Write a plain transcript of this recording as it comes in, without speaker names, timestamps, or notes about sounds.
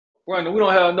Brandon, we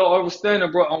don't have no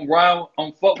understanding, bro. I'm riding,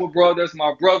 I'm fuck with bro. That's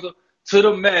my brother to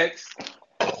the max.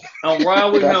 I'm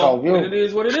riding with That's him, on and you. it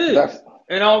is what it is. That's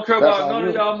And I don't care that's about on none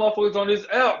of you. y'all motherfuckers on this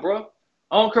app, bro.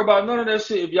 I don't care about none of that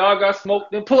shit. If y'all got smoke,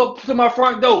 then pull up to my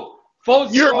front door.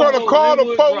 You're gonna 404 call the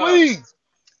Linwood Drive. police.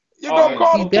 You're All gonna right,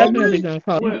 call He the okay. definitely police. gonna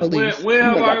call the police. When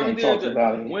You have think I I ever can't did talk to that? you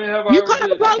about it? When have I You ever call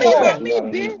the did I that? police can't talk on to you me,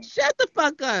 about it. bitch. Shut the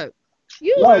fuck up.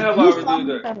 When You have I You ever saw did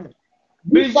me. that?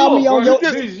 You Bitch, saw you a me on You your. burner.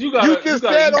 just Bitch, you you just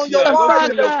got a said on your UTI. the Go podcast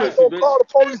clean fuck your that you up. was pussy, gonna bitch. call the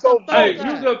Shut police the on fuck Hey, Joe.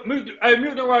 mute up. up,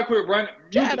 mute them right quick, Brandon.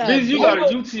 Shut up, Bitch, you got bitch. a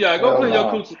UTI. Go Hell clean your no.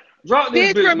 coochie. Drop this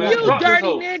Bitch, bitch, from man. you, Drop this dirty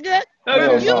hoe. nigga. That From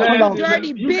Hell bitch is you, Hold no. you on. nasty, man.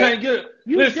 dirty You can't bitch. get it.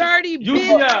 You Listen, dirty Hold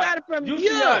bitch. on. I UTI, got it from you.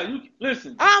 UTI. You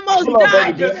listen. I You almost Hold on, cannot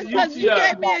baby died, girl. catch nigga, a because you UTI.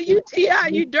 gave me a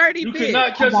UTI, you dirty You bitch.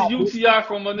 cannot I catch a got this. UTI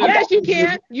from a I nigga. got Yes, you this,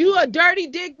 can. nigga. You a dirty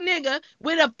dick nigga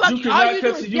with a You fucking, all cannot you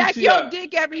do catch is a jack your UTI.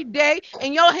 dick every day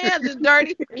and your hands is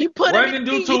dirty. You put them in Brandon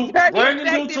do me, you too. dirty Brandon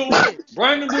do infected too. bitch.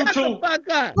 Brandon do Shut the too. fuck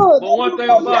up. Good. But That one you thing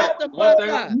know me. about I Shut it, the one fuck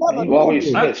thing, up. Man, never you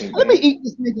always nothing. I, snitching, Let me man. eat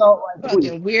this nigga up right quick.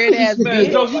 Fucking weird Let me eat ass this man,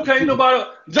 nigga bitch. up Joe, you right can't quick. nobody.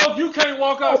 Joe, you can't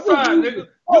walk Oh, this outside, music. nigga.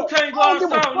 You Oh, can't go I don't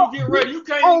give a outside when you fuck, get ready. bitch. You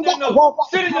can't I eat ain't got that to no. walk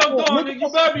Sit in your outside, door, nigga. nigga. You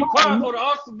That's your better be problem, quiet for nigga. the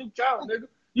officer do count, nigga.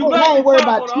 You Look, better I be ain't worried quiet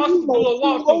about for the you, officer do no a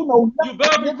CEO, walkthrough. no You nothing,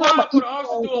 better be nigga. I'ma quiet for eat the your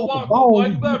officer ass do a off the walkthrough, boy. bone,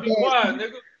 You you better be big ass quiet, nigga.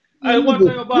 nigga. Hey, Hey, one nigga,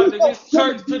 thing you about it, nigga, so it's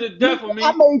church to talented, the death nigga. of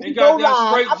I me made you and go goddamn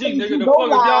live. I straight G, made nigga. you The go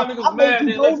fuck if live. y'all I niggas made mad, you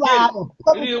then go let's get it. live and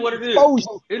It public is what it is.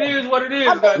 exposure. It is what it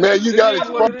I is, made Man, goddamn you it. It got is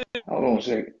what exposed. it is. Hold on a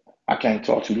second. I can't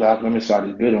talk too loud. I'm inside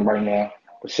this building right now.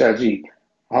 But ShadG,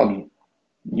 homie,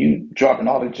 you dropping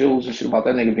all the jewels and shit about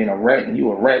that nigga being a rat and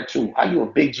you a rat too. How you a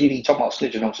big GD talking about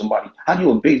snitching on somebody? How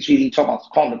you a big GD talking about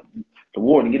calling the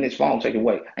warden and getting his phone taken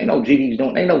away? Ain't no GDs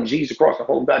doing, ain't no G's across the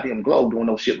whole goddamn globe doing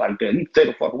no shit like that. You stay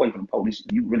the fuck away from the police.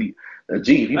 You really a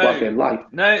G if you about Hey, that life.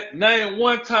 name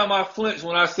one time I flinched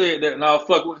when I said that and I'll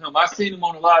fuck with him. I seen him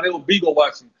on the live. They were Beagle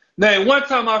watching. Name one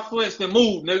time I flinched and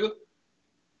moved, nigga.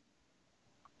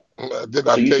 Did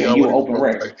I So you tell saying y'all you what an he was open gonna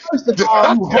rat? say? first of Did all,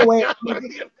 I you tell hoe ass nigga.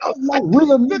 y'all? Ain't no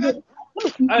real Did I- nigga. Let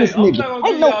me eat Hey, this I'm nigga. not gonna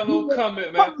Ain't give no y'all no real.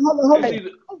 comment, man. Hold It's on. Hey,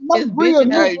 either Ain't no this real bitch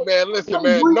ass. Hey nigga. man, Ain't listen, no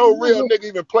man. real No real nigga. nigga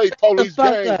even play Shut the police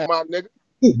fuck games, up. my nigga.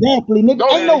 Exactly, nigga.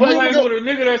 Don't Ain't even no man, play. you real hang nigga. with a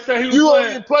nigga that say he was You don't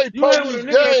playing. even play You hang with a police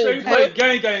nigga that say he games, man. played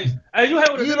gang games. Hey, you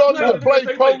hang with a You nigga. You don't hang even with a nigga that play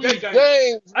say he played gang police games.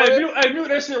 games, man. Hey, mute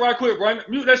that shit right quick, Brandon.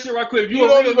 Mute that shit right quick. If you You a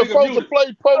don't real even nigga, supposed mute to it.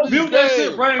 play police Mute that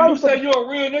shit, games. Brandon. You First of say all, you a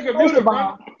real nigga, first mute of it,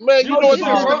 Brandon. all, Man, you Mute know it, what first of mute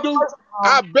you it, need all, to bro. do? first of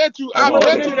all, Hey, I you Hold on a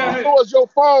a bet nigga you that you second. hate. show us your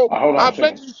phone. Hold on I a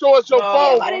bet second. you show us your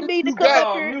phone. Nah, Somebody need to You come got up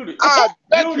nah, here. mute it. I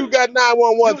bet Mute you it. got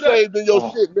 911 Mute that. saved in your Hold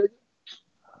on. shit, nigga.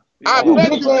 I Hold you on,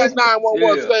 bet bitch you everybody. got ass nigga.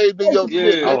 911 Yeah, saved in First your of all,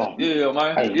 shit, yeah, Hold nigga. on. yeah,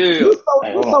 man. Hey, Yeah, you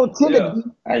hold on. so yeah, timid,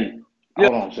 Hey, yeah.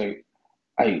 hold on a second.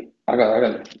 Hey, I got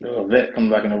a vet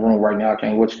coming back in the room right now. I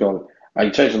can't what you call it.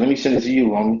 Hey, Chaser, let me send it to you,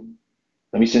 homie.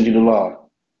 Let me send you the log.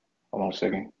 Hold on a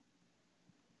second.